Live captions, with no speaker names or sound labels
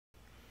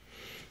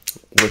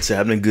What's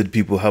happening, good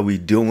people? How we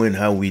doing?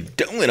 How we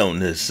doing on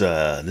this?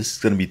 This is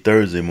gonna be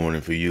Thursday morning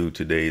for you.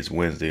 Today is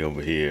Wednesday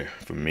over here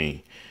for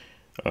me.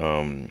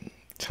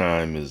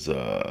 Time is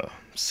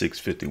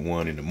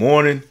 6:51 in the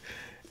morning,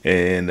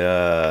 and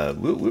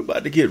we're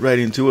about to get right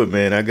into it,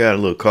 man. I got a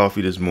little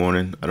coffee this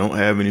morning. I don't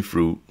have any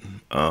fruit.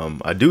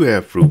 I do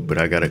have fruit, but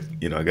I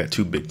got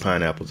two big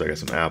pineapples. I got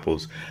some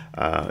apples,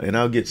 and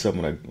I'll get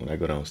some when I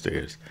go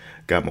downstairs.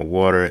 Got my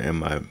water and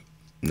my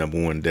number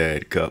one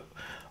dad cup.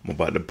 I'm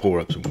about to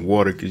pour up some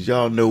water because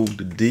y'all know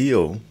the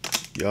deal.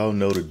 Y'all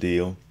know the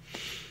deal.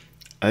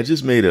 I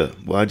just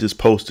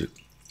posted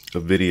a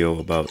video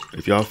about,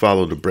 if y'all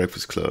follow the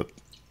Breakfast Club,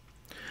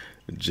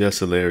 Jess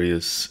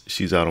Hilarious,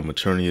 she's out on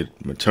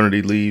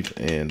maternity leave,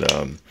 and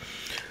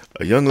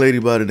a young lady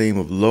by the name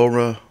of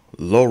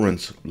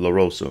Lawrence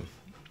LaRosa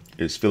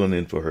is filling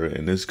in for her,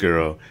 and this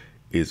girl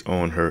is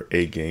on her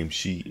A game.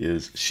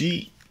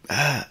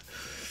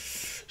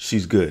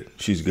 She's good.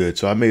 She's good.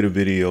 So I made a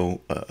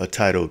video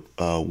titled,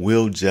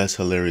 Will Jess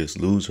Hilarious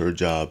Lose Her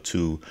Job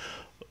to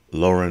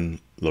Lauren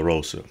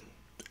LaRosa?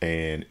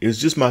 And it's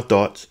just my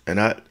thoughts. And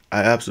I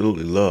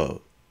absolutely love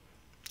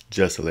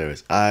Jess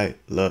Hilarious. I'm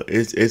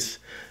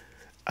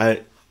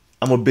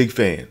a big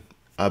fan.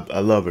 I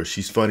love her.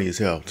 She's funny as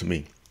hell to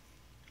me.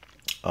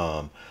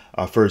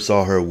 I first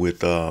saw her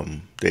with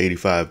the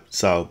 85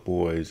 South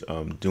Boys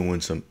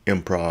doing some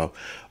improv.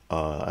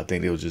 I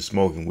think they was just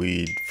smoking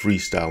weed,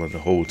 freestyling the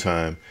whole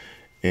time.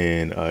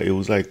 And it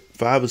was like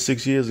 5 or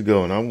 6 years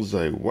ago. And I was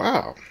like,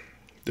 wow,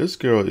 this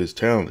girl is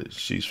talented.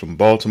 She's from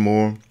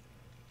Baltimore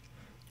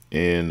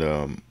and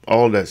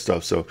all that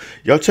stuff. So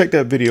y'all check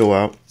that video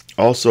out.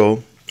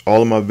 Also,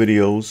 all of my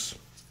videos,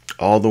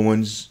 all the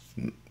ones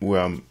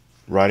where I'm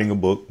writing a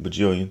book,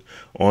 Bajillion,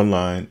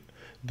 online.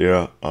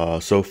 There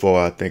so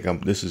far, I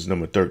think this is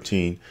number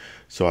 13.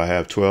 So I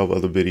have 12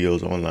 other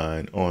videos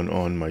online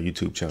on my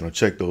YouTube channel.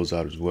 Check those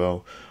out as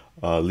well.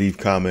 Leave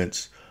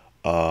comments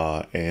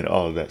and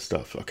all of that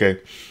stuff. Okay,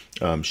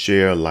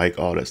 share, like,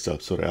 all that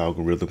stuff so the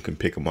algorithm can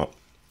pick them up.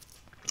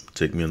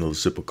 Take me another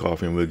sip of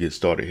coffee and we'll get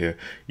started here.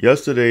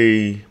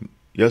 Yesterday's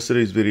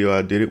video,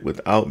 I did it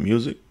without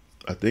music.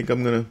 I think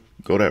I'm gonna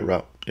go that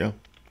route. Yeah.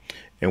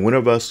 And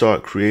whenever I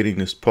start creating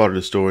this part of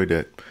the story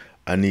that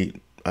I need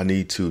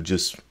to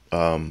just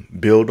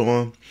build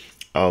on,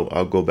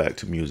 I'll go back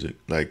to music.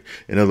 Like,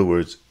 in other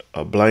words,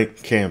 a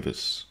blank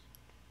canvas,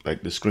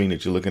 like the screen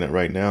that you're looking at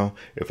right now.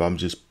 If I'm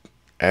just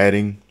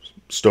adding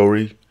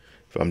story,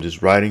 if I'm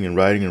just writing and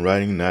writing and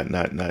writing, not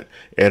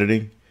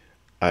editing,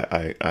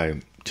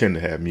 I tend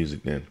to have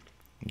music then.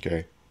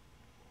 Okay.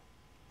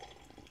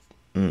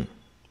 I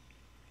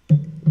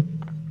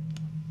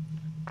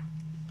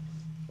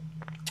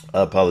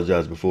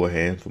apologize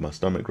beforehand for my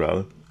stomach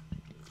growling.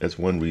 That's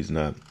one reason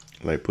I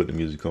like putting the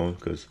music on,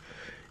 because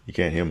you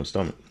can't hear my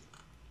stomach.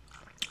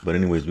 But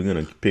anyways, we're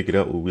gonna pick it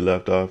up where we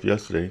left off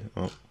yesterday.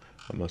 Oh,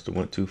 I must have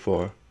went too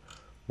far.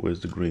 Where's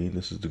the green?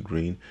 This is the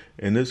green,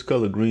 and this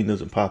color green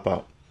doesn't pop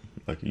out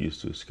like it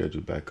used to. Schedule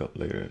backup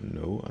later.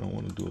 No, I don't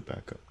want to do a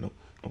backup. Nope,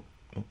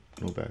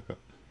 no backup.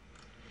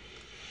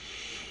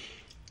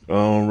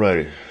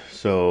 Alrighty,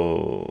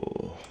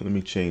 so let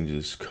me change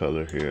this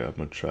color here. I'm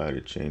gonna try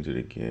to change it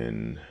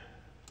again.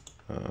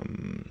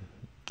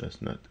 That's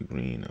not the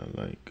green I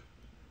like.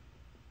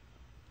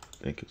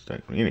 I think it's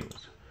that green.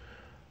 Anyways,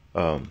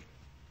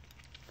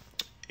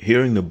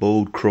 hearing the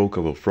bold croak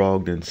of a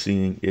frog, then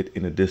seeing it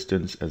in the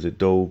distance as it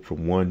dove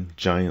from one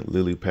giant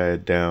lily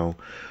pad down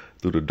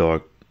through the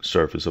dark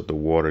surface of the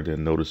water,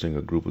 then noticing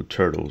a group of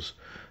turtles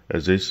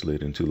as they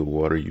slid into the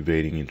water,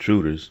 evading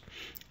intruders,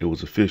 it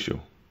was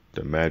official.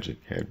 The magic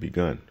had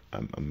begun.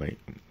 I might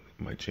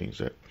change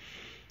that.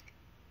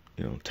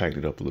 Tighten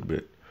it up a little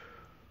bit.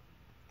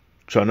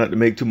 Try not to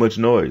make too much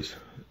noise,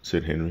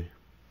 said Henry.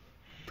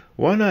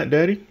 Why not,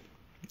 Daddy?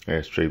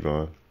 Asked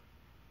Trayvon.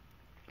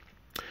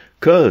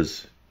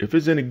 'Cause if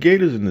there's any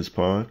gators in this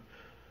pond,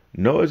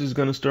 noise is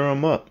going to stir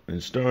them up,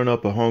 and stirring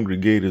up a hungry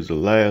gator is the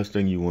last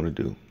thing you want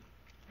to do.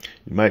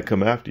 He might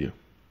come after you,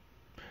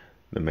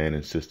 the man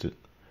insisted.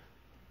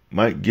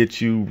 Might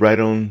get you right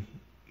on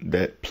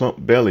that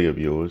plump belly of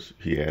yours,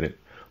 he added,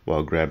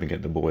 while grabbing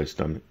at the boy's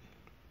stomach.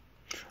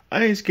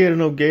 I ain't scared of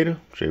no gator,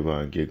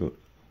 Trayvon giggled.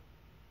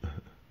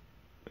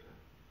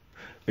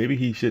 Maybe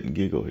he shouldn't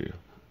giggle here.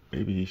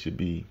 Maybe he should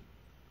be,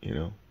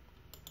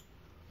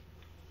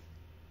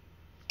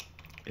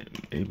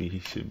 maybe he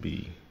should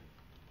be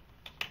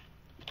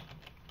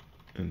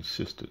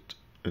insisted.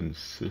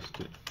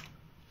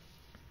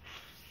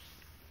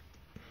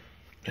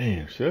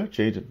 Man, should I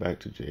change it back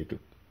to Jacob?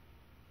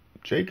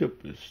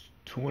 Jacob is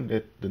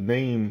the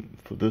name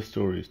for this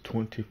story is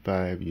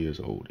 25 years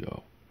old,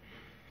 y'all.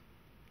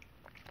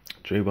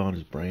 Trayvon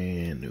is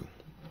brand new.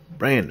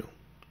 Brand new.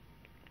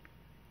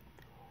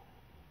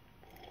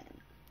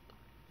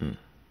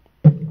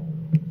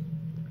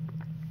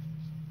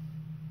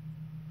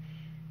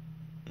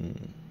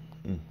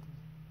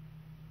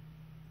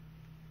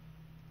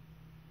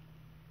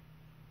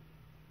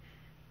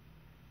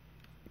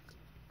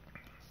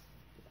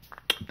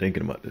 I'm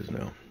thinking about this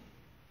now.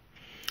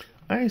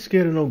 I ain't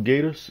scared of no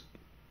gators,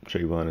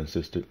 Trayvon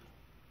insisted.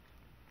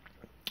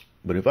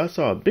 But if I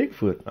saw a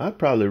Bigfoot, I'd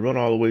probably run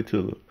all the way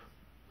to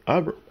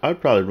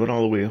I'd probably run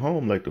all the way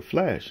home like the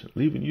Flash,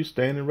 leaving you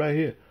standing right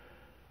here.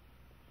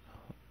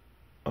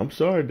 I'm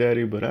sorry,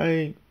 Daddy, but I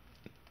ain't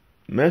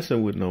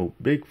messing with no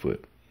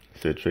Bigfoot,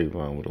 said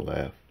Trayvon with a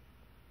laugh.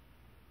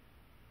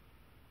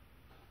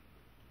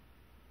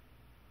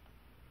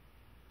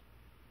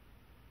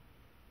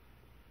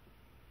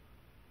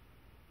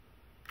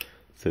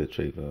 Said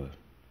Trayvon.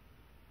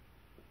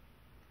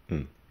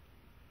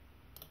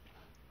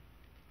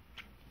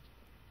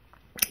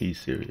 He's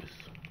serious.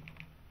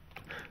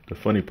 The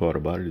funny part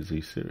about it is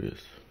he's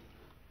serious.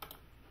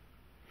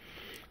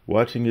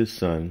 Watching his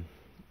son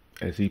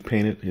as he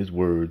painted his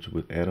words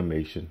with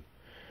animation,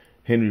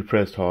 Henry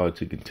pressed hard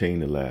to contain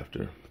the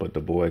laughter, but the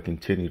boy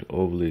continued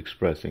overly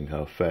expressing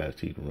how fast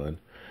he'd run,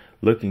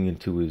 looking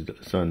into his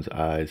son's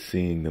eyes,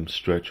 seeing them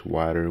stretch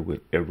wider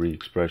with every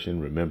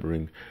expression,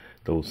 remembering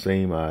those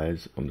same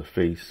eyes on the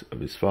face of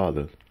his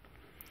father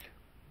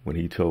when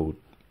he told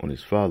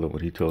his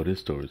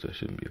stories. That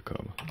shouldn't be a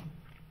comma.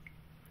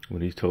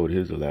 When he told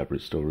his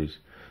elaborate stories,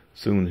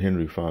 soon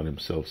Henry found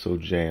himself so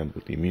jammed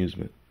with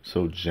amusement,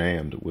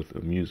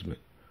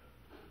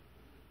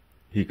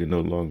 he could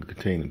no longer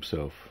contain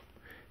himself.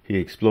 He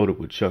exploded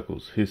with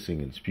chuckles,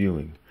 hissing and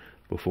spewing,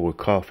 before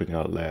coughing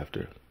out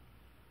laughter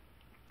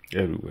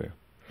everywhere.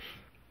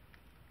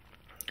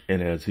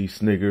 And as he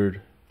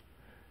sniggered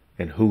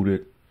and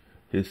hooted,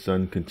 his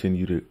son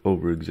continued to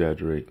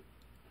over-exaggerate.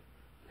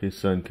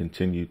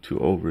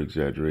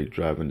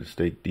 Driving the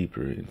stake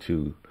deeper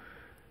into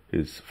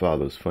his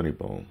father's funny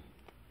bone.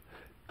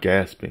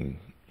 Gasping,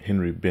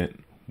 Henry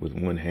bent with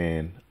one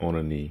hand on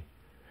a knee.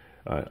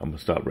 All right, I'm going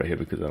to stop right here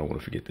because I don't want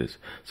to forget this.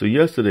 So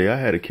yesterday I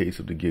had a case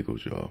of the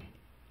giggles, y'all.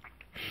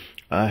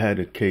 I had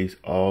a case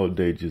all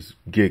day just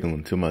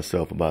giggling to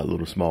myself about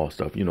little small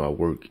stuff. You know, I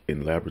work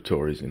in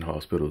laboratories in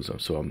hospitals,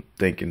 so I'm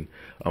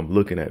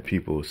looking at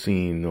people,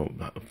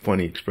 seeing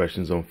funny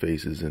expressions on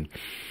faces, and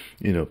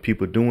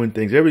people doing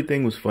things.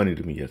 Everything was funny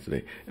to me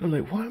yesterday, and I'm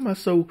like, why am I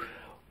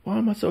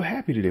so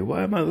happy today?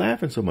 Why am I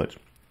laughing so much?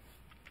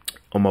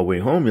 On my way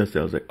home yesterday,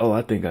 I was like, oh,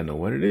 I think I know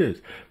what it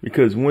is.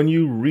 Because when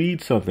you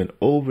read something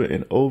over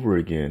and over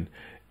again,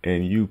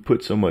 and you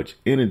put so much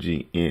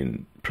energy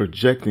in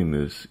projecting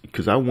this,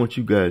 because I want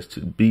you guys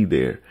to be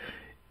there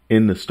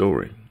in the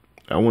story.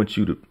 I want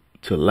you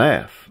to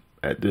laugh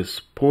at this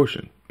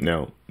portion.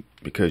 Now,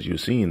 because you're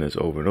seeing this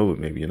over and over,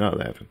 maybe you're not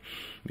laughing.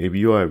 Maybe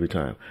you are every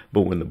time.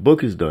 But when the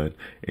book is done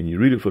and you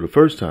read it for the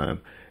first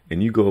time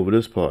and you go over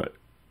this part,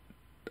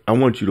 I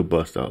want you to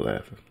bust out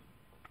laughing.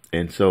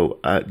 And so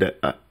I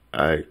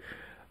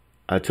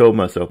told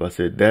myself, I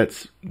said,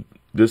 that's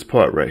this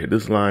part right here,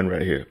 this line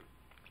right here.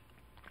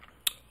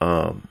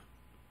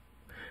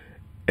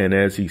 And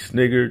as he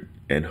sniggered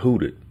and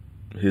hooted,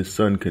 his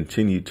son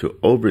continued to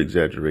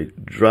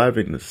over-exaggerate,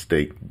 driving the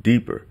stake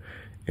deeper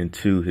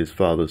into his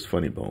father's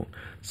funny bone.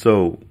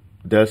 So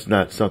that's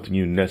not something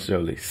you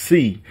necessarily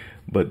see,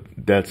 but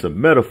that's a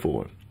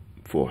metaphor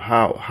for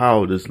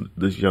how this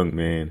young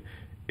man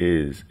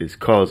is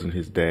causing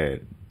his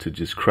dad to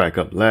just crack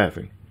up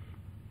laughing,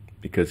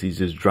 because he's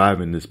just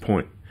driving this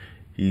point.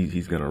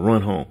 He's gonna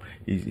run home.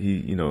 He's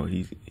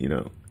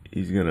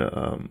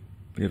gonna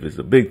if it's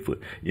a Bigfoot,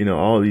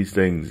 all these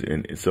things.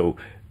 And so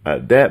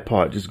that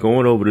part, just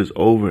going over this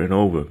over and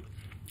over,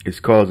 is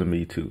causing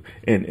me to,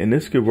 and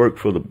this could work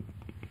for the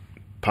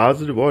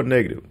positive or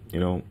negative.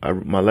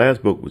 My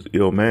last book was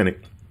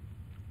Illmanic.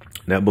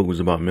 That book was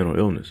about mental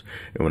illness.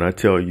 And when I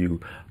tell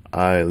you,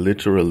 I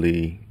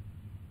literally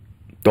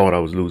thought I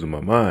was losing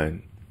my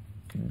mind,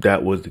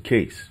 that was the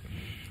case.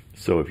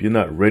 So if you're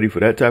not ready for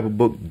that type of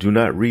book, do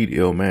not read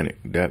Illmanic,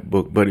 that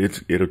book. But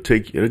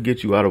it'll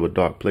get you out of a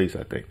dark place,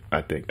 I think.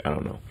 I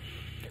don't know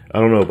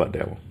about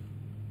that one.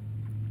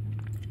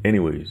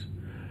 Anyways,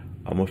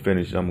 I'm gonna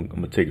finish. I'm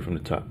gonna take it from the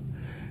top.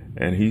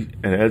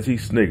 And as he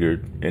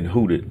sniggered and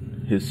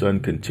hooted, his son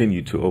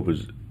continued to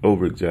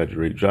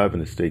over-exaggerate, driving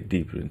the stake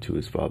deeper into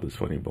his father's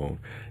funny bone.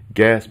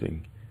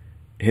 Gasping,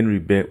 Henry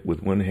bent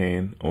with one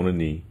hand on a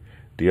knee.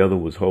 The other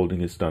was holding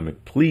his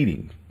stomach,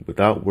 pleading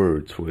without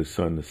words for his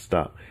son to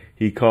stop.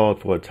 He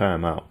called for a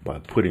timeout by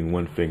putting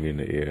one finger in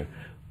the air,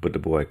 but the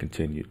boy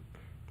continued.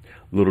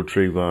 Little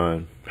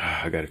Trayvon,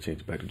 I got to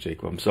change it back to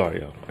Jacob. I'm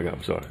sorry, y'all.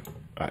 I'm sorry.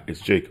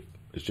 It's Jacob.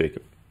 It's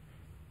Jacob.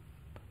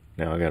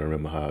 Now I got to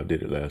remember how I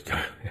did it last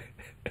time.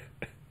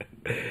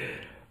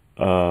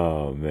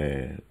 Oh,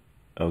 man.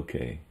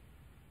 Okay.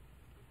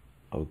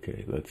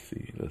 Let's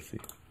see.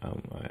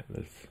 All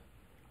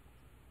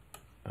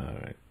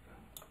right.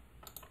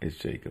 It's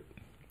Jacob.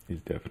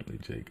 It's definitely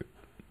Jacob.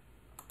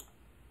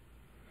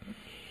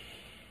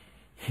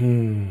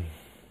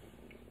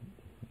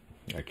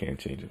 I can't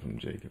change it from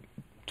Jacob.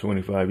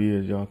 25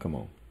 years, y'all. Come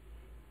on.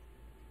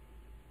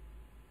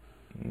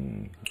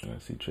 I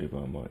see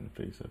Trayvon Martin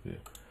face up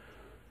here.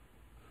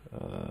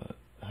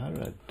 How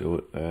did I do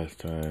it last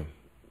time?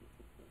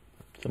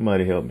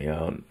 Somebody help me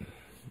out.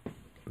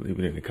 Leave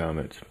it in the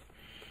comments.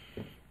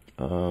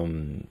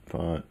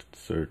 Font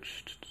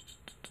search.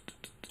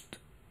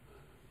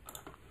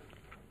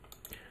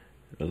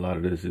 a lot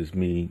of this is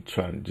me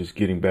trying, just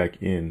getting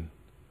back in,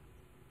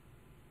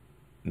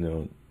 you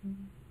know,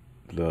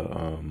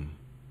 the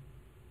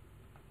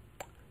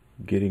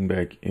getting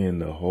back in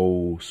the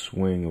whole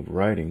swing of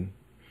writing.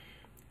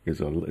 It's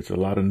a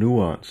lot of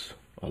nuance,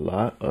 a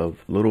lot of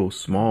little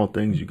small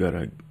things you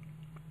gotta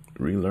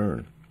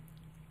relearn.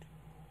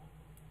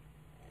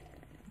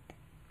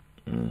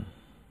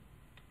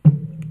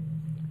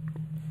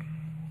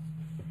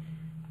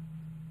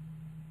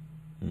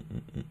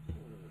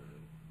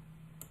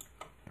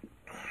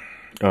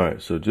 All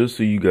right, so just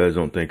so you guys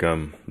don't think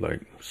I'm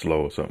like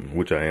slow or something,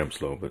 which I am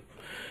slow, but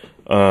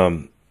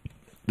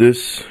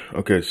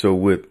okay, so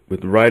with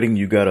writing,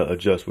 you gotta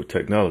adjust with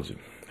technology.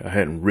 I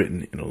hadn't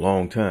written in a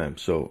long time,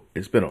 so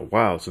it's been a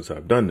while since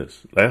I've done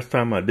this. Last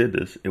time I did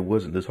this, it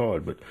wasn't this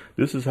hard, but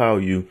this is how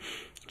you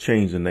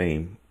change the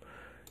name.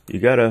 You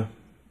gotta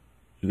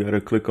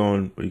click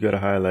on, you gotta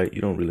highlight.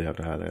 You don't really have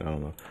to highlight, I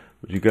don't know,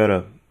 but you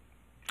gotta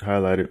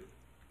highlight it.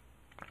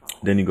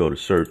 Then you go to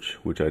search,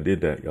 which I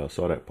did that. Y'all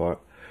saw that part.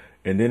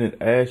 And then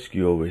it asks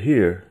you over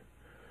here.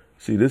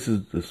 See, this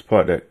is this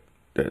part that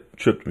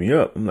tripped me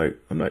up. I'm like,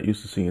 I'm not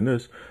used to seeing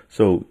this.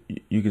 So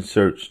you can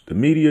search the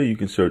media, you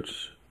can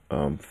search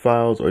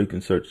files, or you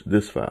can search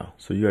this file.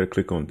 So you got to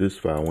click on this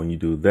file. When you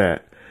do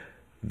that,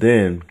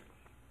 then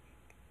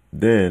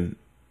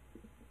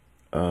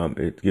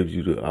it gives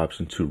you the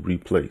option to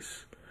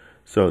replace.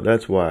 So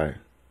that's why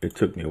it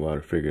took me a while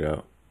to figure it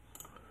out.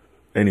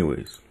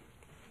 Anyways.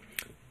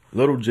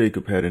 Little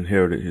Jacob had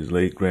inherited his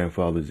late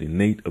grandfather's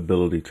innate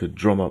ability to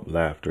drum up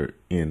laughter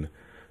in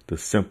the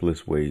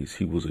simplest ways.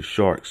 He was a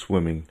shark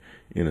swimming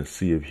in a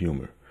sea of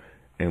humor,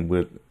 and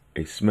with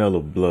a smell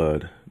of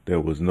blood, there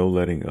was no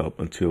letting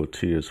up until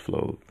tears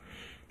flowed.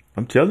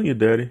 I'm telling you,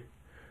 Daddy,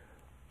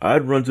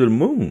 I'd run to the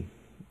moon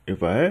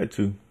if I had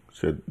to,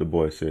 the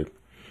boy said.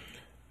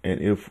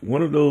 And if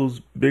one of those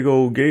big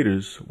old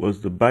gators was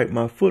to bite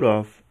my foot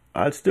off,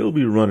 I'd still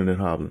be running and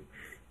hobbling.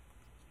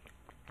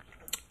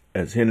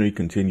 As Henry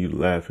continued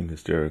laughing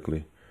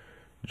hysterically,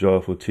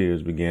 joyful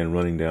tears began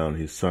running down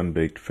his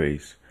sun-baked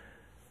face.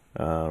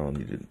 I don't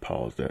need to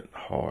pause that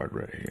hard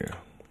right here.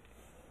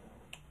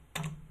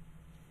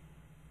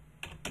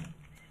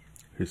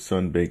 His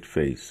sun-baked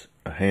face,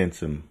 a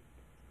handsome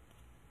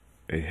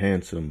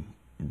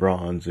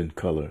bronze in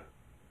color.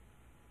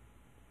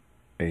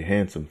 A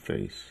handsome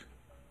face.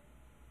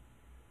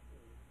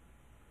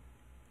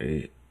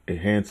 A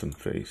handsome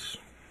face.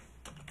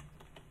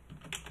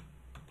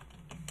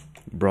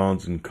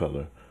 Bronze in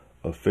color,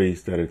 a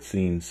face that had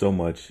seen so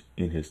much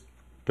in his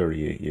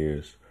 38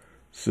 years.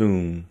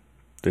 Soon,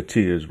 the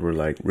tears were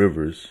like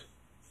rivers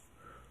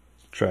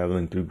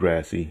traveling through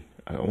grassy,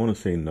 I want to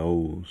say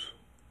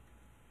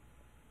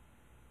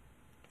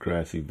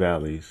grassy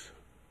valleys,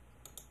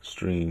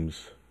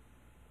 streams.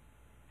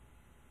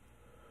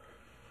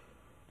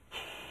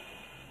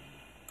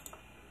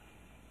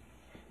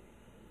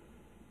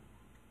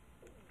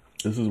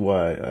 This is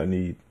why I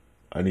need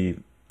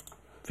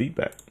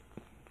feedback.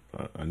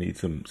 I need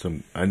some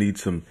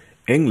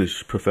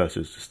English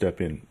professors to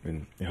step in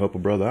and help a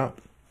brother out.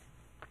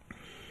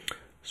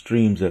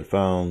 Streams that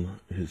found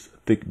his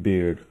thick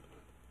beard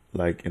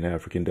like an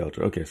African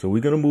delta. Okay, so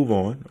we're gonna move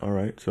on. All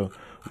right, so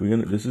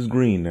this is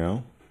green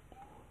now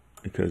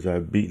because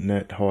I've beaten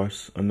that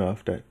horse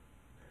enough.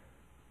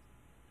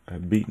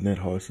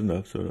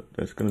 So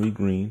that's gonna be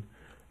green,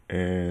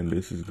 and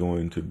this is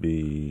going to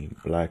be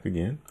black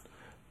again.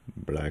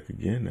 Black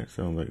again. That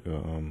sounds like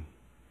a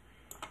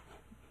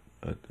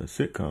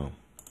sitcom.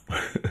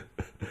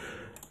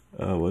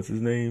 What's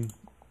his name?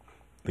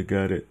 The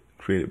guy that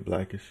created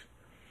Blackish.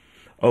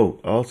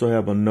 Oh, I also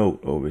have a note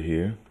over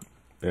here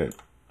that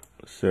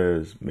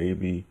says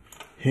maybe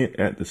hint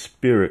at the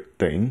spirit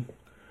thing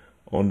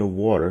on the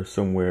water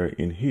somewhere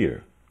in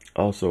here.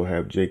 Also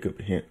have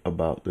Jacob hint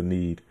about the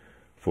need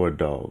for a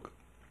dog.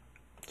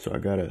 So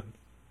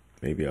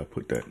maybe I'll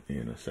put that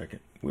in a second.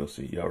 We'll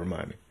see. Y'all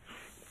remind me.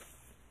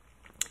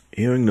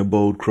 Hearing the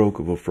bold croak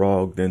of a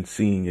frog, then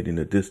seeing it in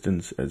the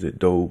distance as it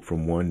dove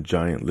from one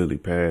giant lily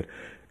pad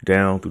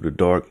down through the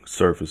dark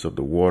surface of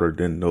the water,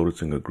 then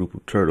noticing a group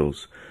of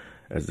turtles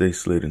as they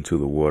slid into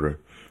the water,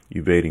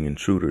 evading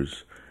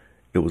intruders,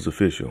 it was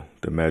official.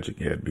 The magic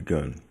had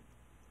begun.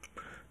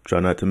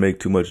 "Try not to make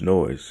too much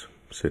noise,"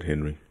 said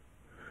Henry.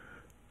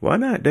 "Why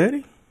not,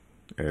 Daddy?"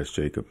 asked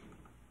Jacob.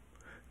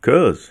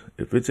 "'Cause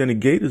if it's any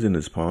gators in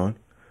this pond,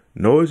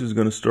 noise is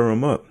going to stir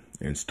 'em up.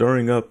 And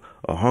stirring up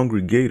a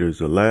hungry gator is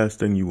the last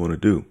thing you want to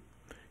do.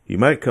 He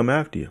might come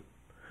after you,"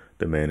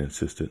 the man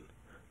insisted.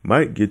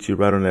 "Might get you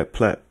right on that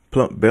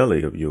plump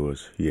belly of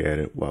yours," he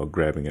added while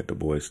grabbing at the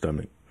boy's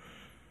stomach.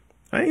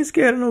 "I ain't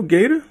scared of no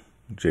gator,"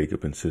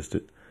 Jacob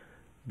insisted.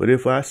 "But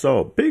if I saw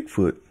a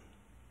Bigfoot,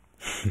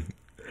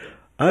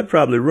 I'd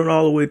probably run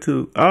all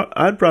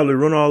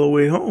the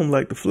way home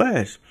like the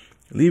Flash,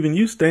 leaving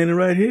you standing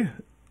right here."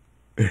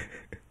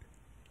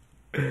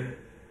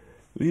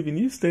 "Leaving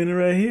you standing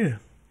right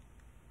here."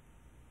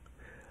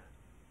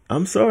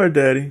 "I'm sorry,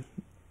 Daddy,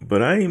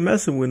 but I ain't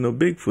messing with no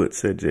Bigfoot,"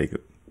 said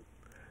Jacob.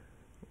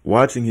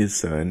 Watching his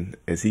son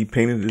as he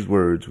painted his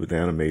words with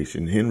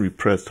animation, Henry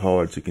pressed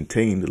hard to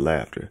contain the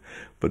laughter,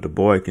 but the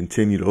boy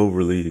continued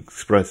overly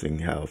expressing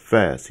how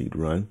fast he'd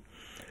run.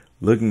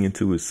 Looking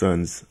into his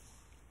son's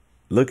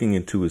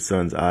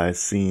eyes,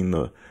 seeing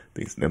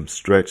them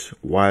stretch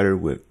wider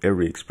with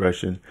every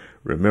expression,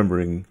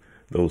 remembering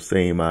those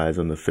same eyes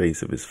on the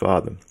face of his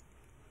father.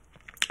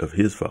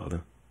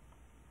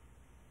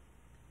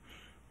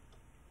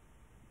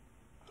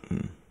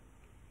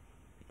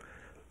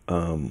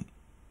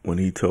 When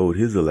he told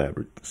his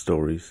elaborate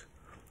stories,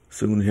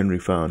 soon Henry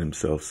found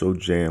himself so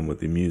jammed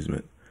with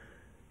amusement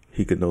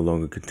he could no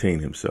longer contain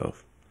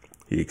himself.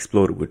 He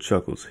exploded with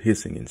chuckles,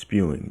 hissing and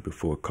spewing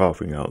before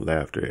coughing out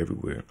laughter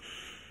everywhere.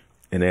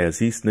 And as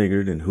he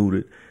sniggered and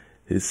hooted,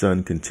 his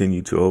son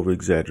continued to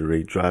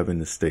over-exaggerate, driving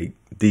the stake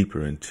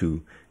deeper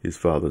into his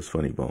father's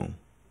funny bone.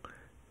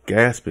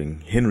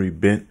 Gasping, Henry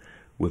bent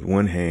with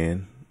one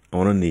hand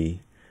on a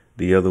knee.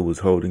 The other was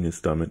holding his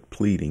stomach,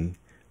 pleading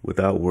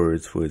without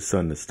words for his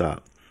son to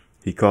stop.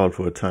 He called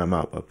for a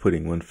timeout by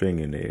putting one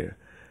finger in the air,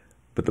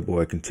 but the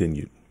boy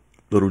continued.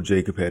 Little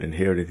Jacob had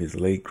inherited his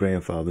late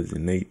grandfather's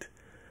innate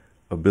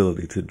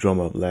ability to drum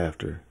up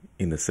laughter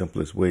in the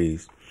simplest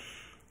ways.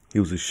 He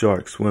was a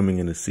shark swimming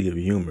in a sea of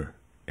humor,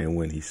 and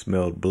when he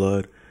smelled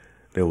blood,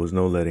 there was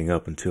no letting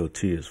up until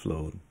tears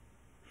flowed.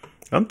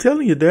 "I'm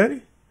telling you,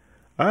 Daddy,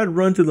 I'd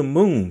run to the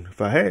moon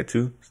if I had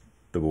to,"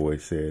 the boy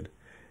said.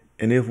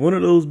 "And if one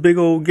of those big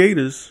old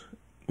gators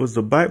was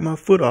to bite my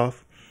foot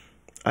off,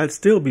 I'd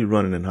still be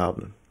running and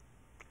hobbling."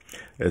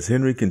 As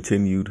Henry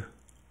continued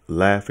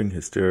laughing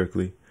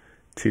hysterically,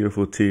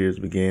 joyful tears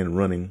began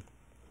running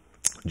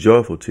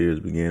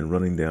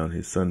down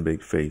his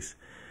sun-baked face,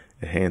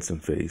 a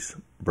handsome face,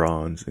 burnt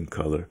bronze in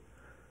color,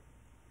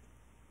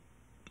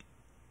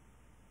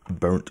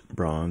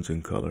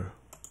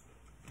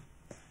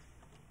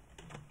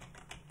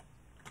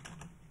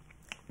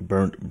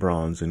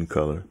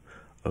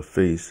 a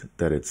face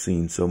that had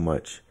seen so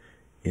much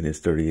in his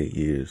 38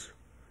 years.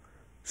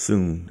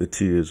 Soon the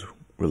tears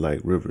were like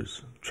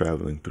rivers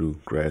traveling through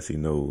grassy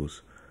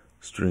knolls,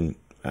 stream.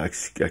 I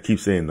keep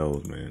saying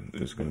nose, man.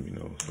 It's gonna be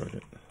nose,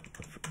 right?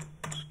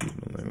 Excuse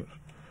my language.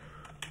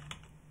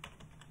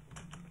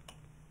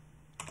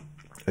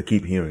 I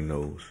keep hearing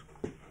nose.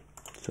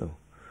 So,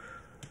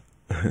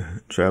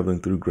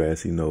 traveling through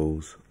grassy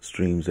knolls,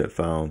 streams that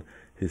found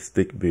his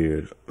thick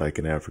beard like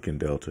an African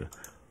delta.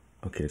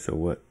 Okay, so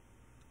what?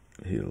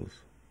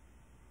 Hills.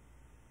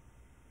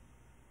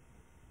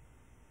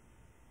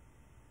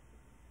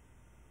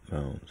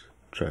 Mounds.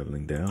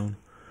 Traveling down.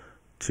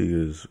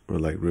 Tears were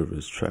like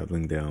rivers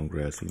traveling down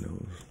grassy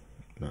knolls.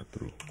 Not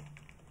through.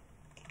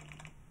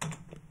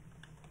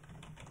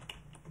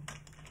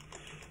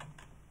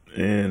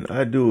 And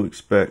I do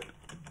expect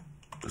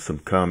some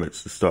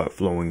comments to start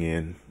flowing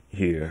in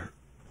here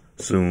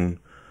soon,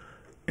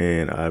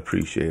 and I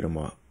appreciate them.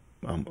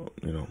 I'm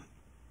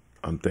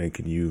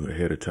thanking you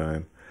ahead of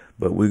time.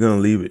 But we're gonna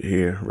leave it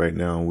here right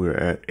now. We're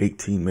at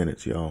 18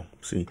 minutes, y'all.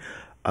 See,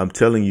 I'm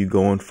telling you,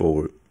 going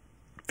forward,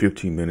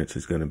 15 minutes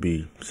is gonna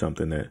be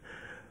something that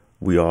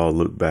we all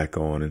look back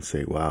on and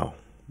say, "Wow,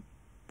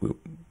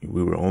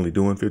 we were only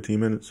doing 15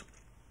 minutes."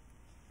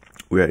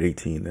 We're at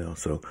 18 now,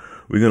 so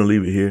we're gonna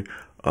leave it here.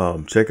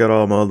 Check out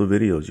all my other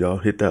videos. Y'all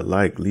hit that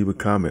like, leave a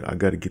comment. I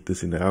got to get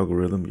this in the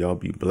algorithm. Y'all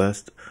be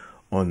blessed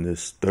on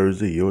this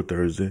Thursday, your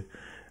Thursday.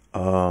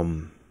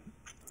 Till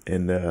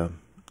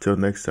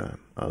next time,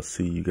 I'll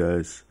see you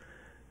guys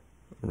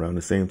around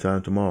the same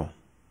time tomorrow.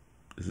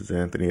 This is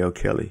Anthony L.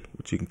 Kelly,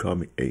 but you can call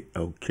me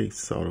ALK,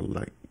 sort of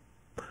like,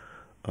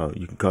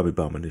 you can call me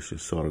by my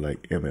initials, sort of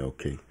like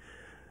MLK.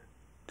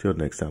 Till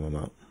next time, I'm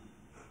out.